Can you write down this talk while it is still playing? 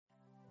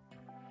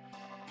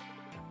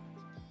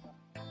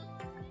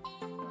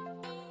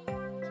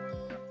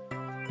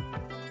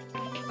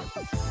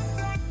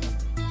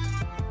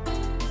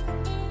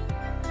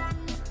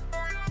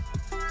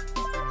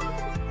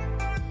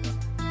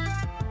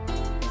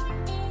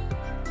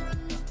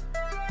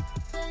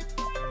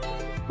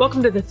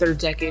Welcome to the Third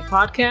Decade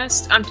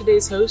Podcast. I'm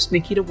today's host,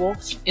 Nikita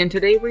Wolf, and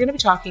today we're going to be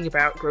talking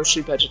about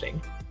grocery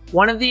budgeting.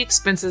 One of the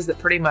expenses that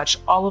pretty much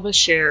all of us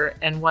share,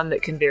 and one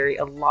that can vary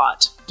a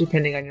lot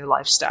depending on your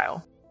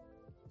lifestyle.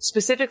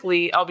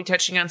 Specifically, I'll be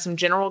touching on some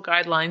general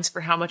guidelines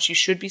for how much you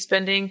should be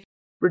spending,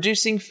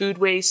 reducing food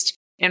waste,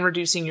 and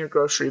reducing your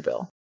grocery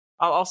bill.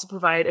 I'll also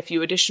provide a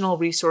few additional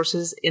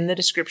resources in the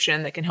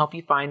description that can help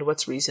you find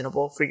what's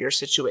reasonable for your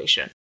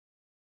situation.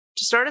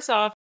 To start us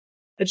off,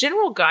 a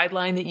general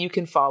guideline that you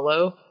can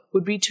follow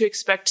would be to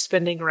expect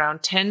spending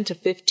around 10 to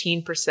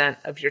 15%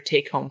 of your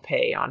take-home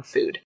pay on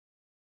food.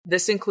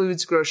 This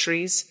includes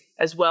groceries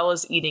as well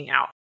as eating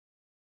out.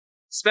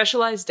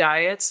 Specialized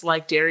diets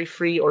like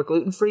dairy-free or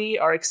gluten-free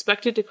are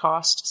expected to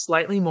cost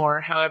slightly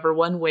more. However,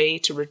 one way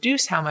to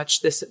reduce how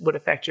much this would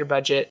affect your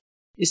budget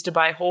is to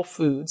buy whole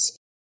foods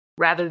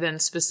rather than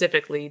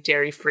specifically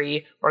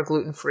dairy-free or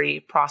gluten-free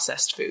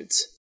processed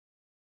foods.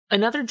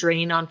 Another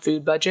drain on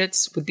food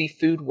budgets would be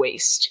food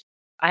waste.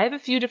 I have a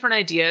few different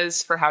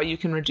ideas for how you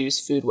can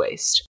reduce food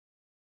waste.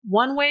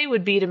 One way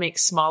would be to make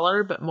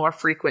smaller but more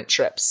frequent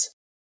trips.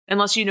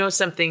 Unless you know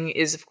something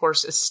is, of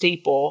course, a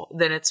staple,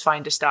 then it's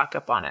fine to stock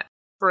up on it.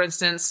 For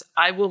instance,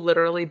 I will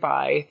literally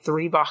buy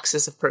 3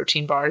 boxes of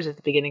protein bars at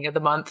the beginning of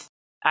the month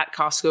at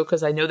Costco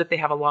because I know that they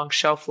have a long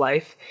shelf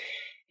life,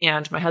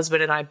 and my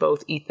husband and I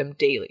both eat them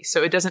daily.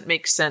 So it doesn't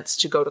make sense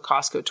to go to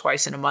Costco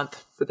twice in a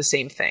month for the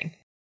same thing.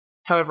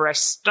 However, I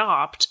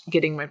stopped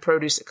getting my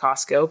produce at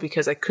Costco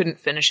because I couldn't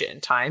finish it in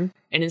time,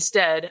 and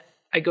instead,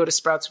 I go to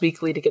Sprouts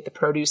Weekly to get the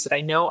produce that I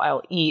know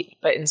I'll eat,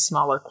 but in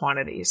smaller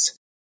quantities.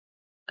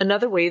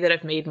 Another way that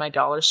I've made my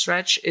dollar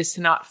stretch is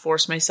to not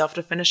force myself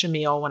to finish a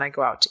meal when I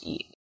go out to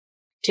eat.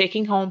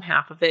 Taking home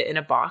half of it in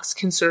a box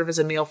can serve as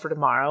a meal for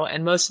tomorrow,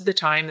 and most of the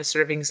time the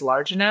serving's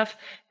large enough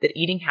that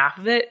eating half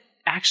of it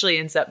actually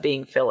ends up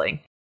being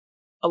filling.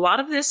 A lot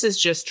of this is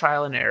just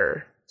trial and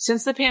error.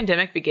 Since the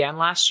pandemic began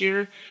last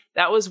year,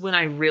 that was when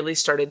I really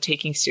started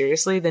taking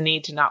seriously the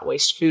need to not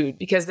waste food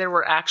because there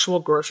were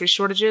actual grocery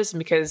shortages and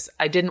because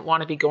I didn't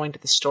want to be going to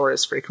the store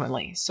as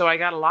frequently. So I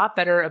got a lot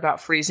better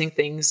about freezing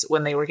things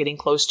when they were getting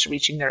close to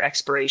reaching their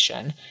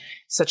expiration,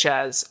 such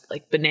as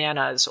like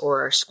bananas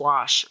or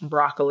squash, and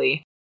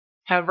broccoli.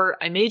 However,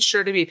 I made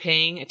sure to be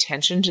paying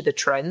attention to the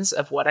trends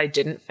of what I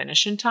didn't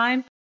finish in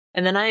time,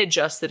 and then I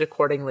adjusted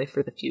accordingly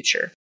for the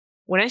future.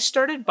 When I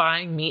started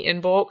buying meat in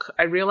bulk,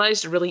 I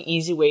realized a really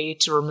easy way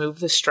to remove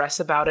the stress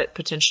about it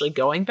potentially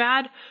going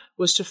bad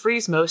was to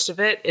freeze most of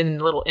it in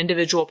little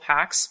individual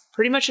packs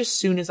pretty much as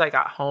soon as I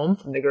got home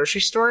from the grocery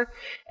store,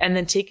 and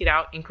then take it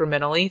out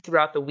incrementally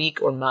throughout the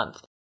week or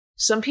month.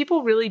 Some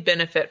people really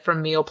benefit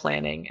from meal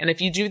planning, and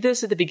if you do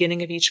this at the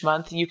beginning of each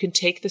month, you can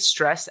take the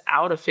stress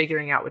out of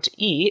figuring out what to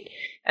eat,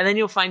 and then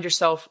you'll find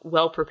yourself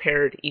well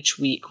prepared each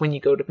week when you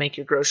go to make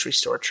your grocery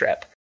store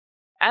trip.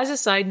 As a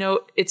side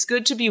note, it's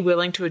good to be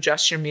willing to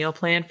adjust your meal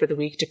plan for the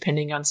week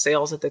depending on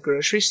sales at the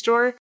grocery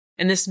store,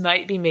 and this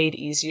might be made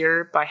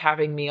easier by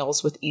having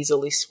meals with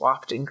easily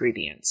swapped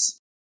ingredients.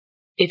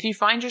 If you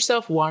find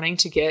yourself wanting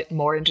to get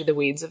more into the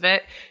weeds of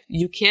it,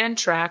 you can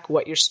track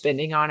what you're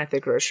spending on at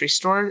the grocery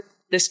store.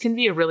 This can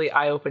be a really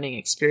eye-opening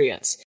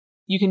experience.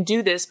 You can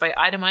do this by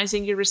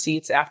itemizing your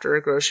receipts after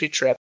a grocery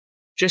trip,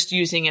 just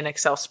using an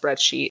Excel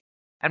spreadsheet,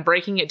 and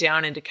breaking it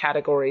down into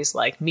categories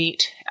like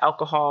meat,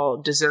 alcohol,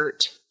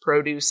 dessert,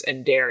 produce,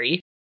 and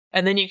dairy,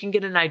 and then you can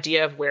get an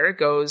idea of where it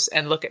goes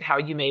and look at how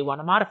you may want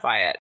to modify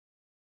it.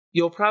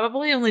 You'll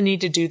probably only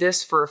need to do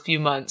this for a few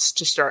months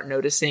to start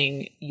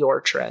noticing your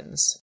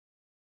trends.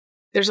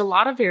 There's a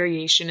lot of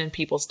variation in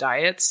people's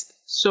diets,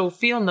 so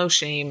feel no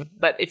shame,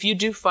 but if you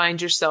do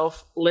find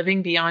yourself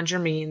living beyond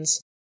your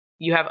means,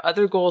 you have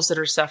other goals that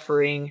are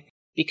suffering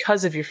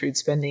because of your food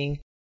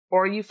spending,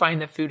 or you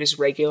find that food is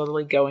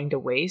regularly going to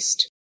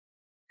waste,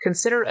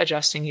 consider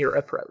adjusting your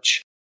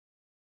approach.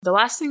 The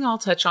last thing I'll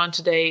touch on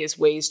today is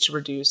ways to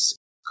reduce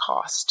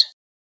cost.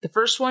 The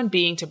first one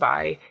being to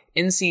buy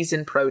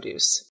in-season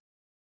produce.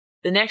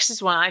 The next is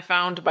one I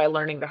found by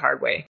learning the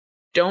hard way.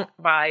 Don't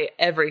buy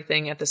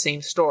everything at the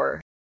same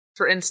store.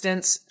 For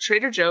instance,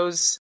 Trader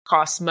Joe's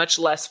costs much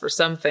less for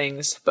some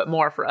things, but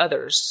more for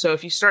others. So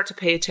if you start to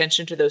pay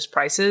attention to those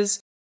prices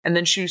and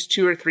then choose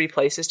 2 or 3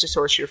 places to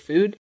source your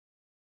food,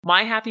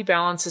 my happy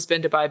balance has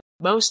been to buy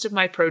most of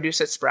my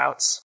produce at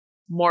Sprouts.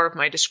 More of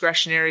my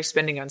discretionary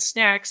spending on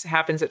snacks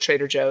happens at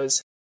Trader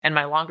Joe's, and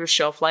my longer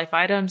shelf life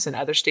items and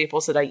other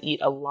staples that I eat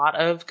a lot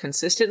of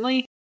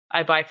consistently,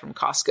 I buy from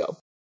Costco.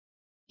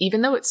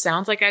 Even though it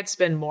sounds like I'd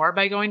spend more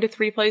by going to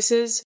 3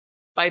 places,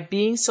 by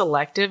being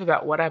selective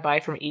about what I buy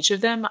from each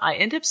of them, I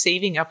end up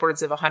saving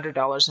upwards of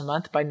 $100 a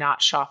month by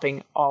not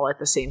shopping all at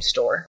the same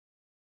store.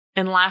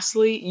 And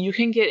lastly, you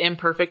can get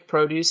imperfect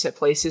produce at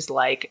places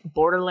like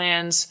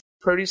Borderlands,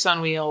 Produce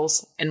on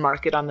Wheels, and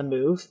Market on the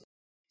Move.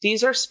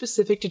 These are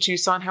specific to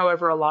Tucson,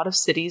 however, a lot of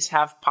cities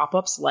have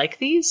pop-ups like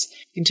these.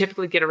 You can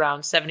typically get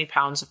around 70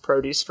 pounds of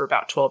produce for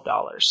about $12.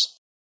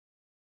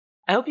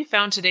 I hope you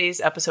found today's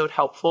episode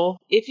helpful.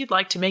 If you'd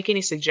like to make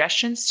any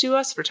suggestions to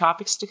us for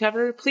topics to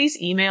cover, please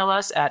email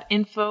us at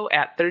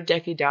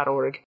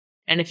info@thirddecade.org.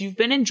 And if you've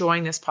been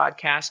enjoying this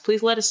podcast,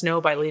 please let us know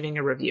by leaving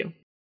a review.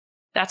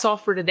 That's all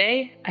for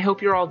today. I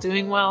hope you're all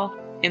doing well,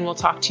 and we'll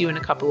talk to you in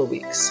a couple of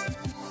weeks.